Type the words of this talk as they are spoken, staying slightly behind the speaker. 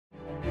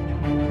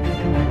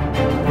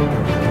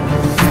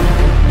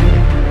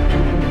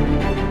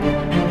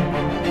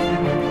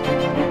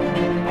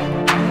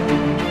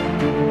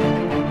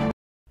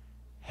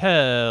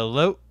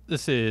Hello,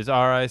 this is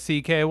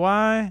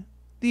RICKY,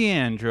 the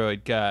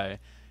Android guy.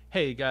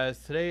 Hey guys,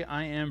 today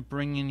I am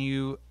bringing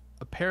you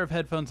a pair of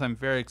headphones I'm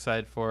very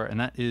excited for, and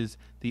that is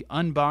the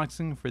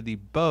unboxing for the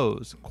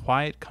Bose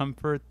Quiet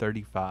Comfort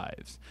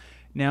 35s.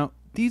 Now,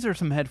 these are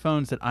some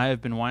headphones that I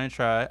have been wanting to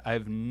try.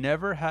 I've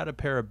never had a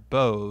pair of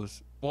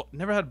Bose,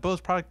 never had a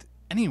Bose product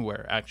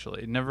anywhere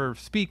actually. Never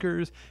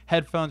speakers,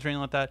 headphones, or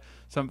anything like that.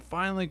 So I'm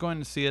finally going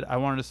to see it. I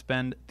wanted to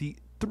spend the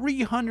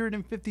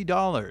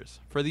 $350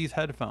 for these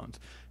headphones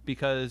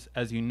because,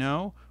 as you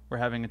know, we're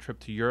having a trip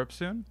to Europe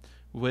soon,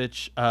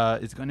 which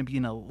is going to be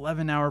an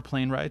 11-hour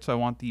plane ride. So I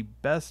want the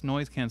best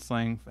noise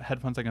canceling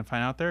headphones I can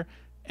find out there.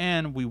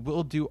 And we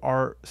will do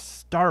our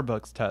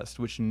Starbucks test,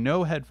 which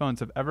no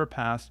headphones have ever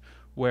passed,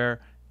 where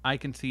I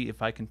can see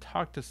if I can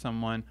talk to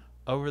someone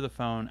over the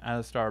phone at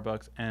a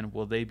Starbucks and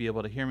will they be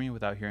able to hear me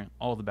without hearing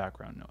all the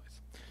background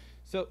noise.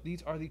 So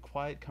these are the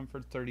Quiet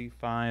Comfort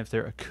 35s.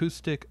 They're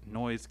acoustic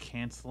noise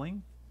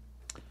canceling.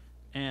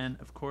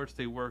 And of course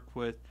they work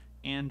with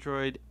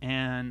Android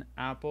and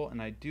Apple,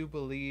 and I do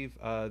believe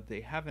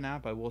they have an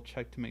app. I will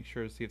check to make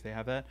sure to see if they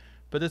have that.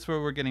 But this is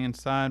what we're getting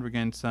inside. We're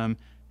getting some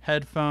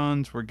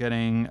headphones, we're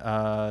getting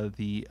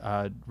the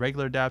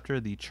regular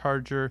adapter, the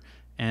charger,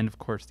 and of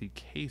course the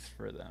case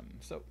for them.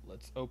 So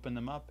let's open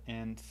them up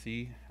and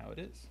see how it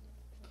is.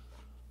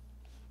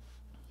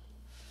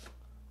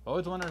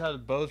 Always wondered how the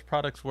Bose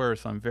products were,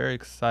 so I'm very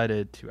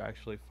excited to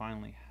actually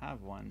finally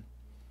have one.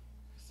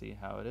 See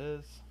how it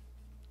is.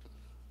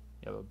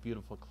 You have a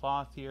beautiful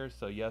cloth here.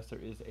 So yes, there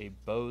is a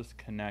Bose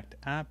Connect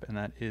app, and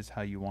that is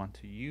how you want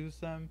to use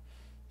them.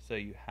 So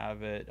you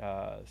have it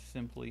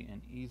simply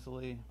and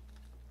easily.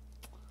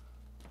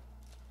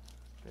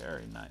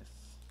 Very nice.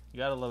 You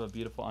gotta love a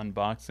beautiful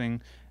unboxing,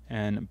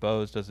 and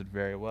Bose does it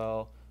very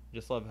well.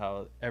 Just love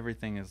how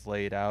everything is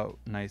laid out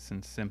nice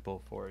and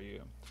simple for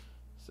you.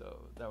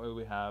 So that way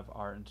we have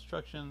our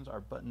instructions,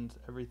 our buttons,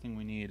 everything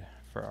we need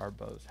for our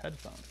Bose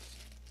headphones.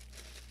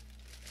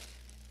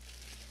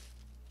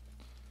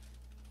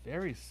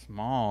 Very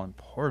small and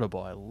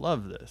portable. I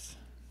love this.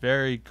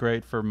 Very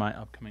great for my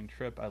upcoming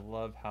trip. I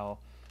love how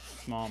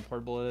small and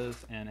portable it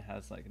is, and it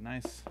has like a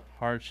nice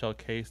hard shell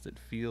case that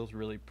feels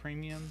really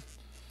premium.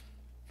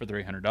 For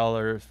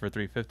 $300, for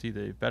 $350,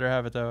 they better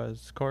have it though,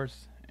 of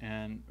course.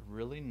 And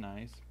really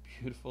nice,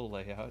 beautiful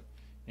layout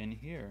in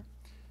here.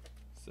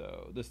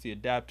 So this is the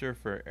adapter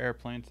for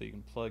airplane, so you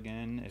can plug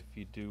in if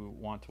you do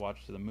want to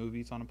watch the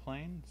movies on a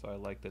plane. So I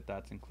like that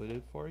that's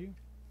included for you.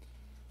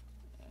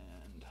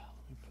 And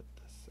let me put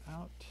this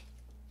out.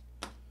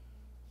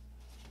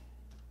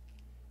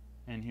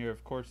 And here,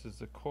 of course, is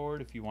the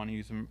cord if you want to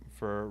use them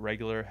for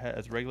regular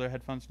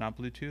headphones, not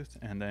Bluetooth.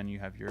 And then you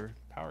have your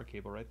power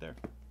cable right there.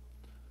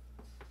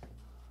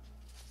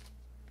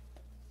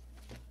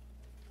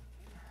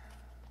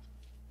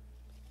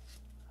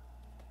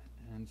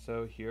 And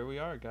so here we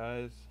are,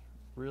 guys.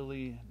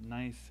 Really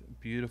nice,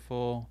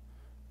 beautiful,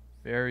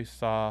 very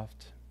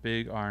soft,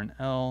 big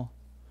R&L,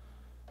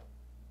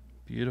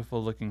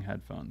 beautiful looking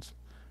headphones.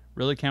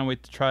 Really can't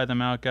wait to try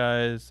them out,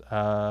 guys.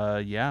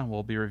 Yeah,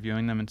 we'll be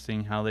reviewing them and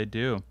seeing how they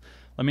do.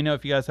 Let me know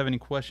if you guys have any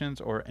questions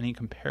or any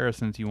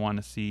comparisons you want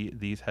to see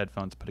these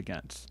headphones put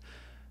against.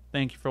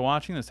 Thank you for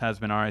watching. This has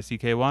been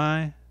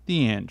RICKY,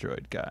 the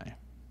Android guy.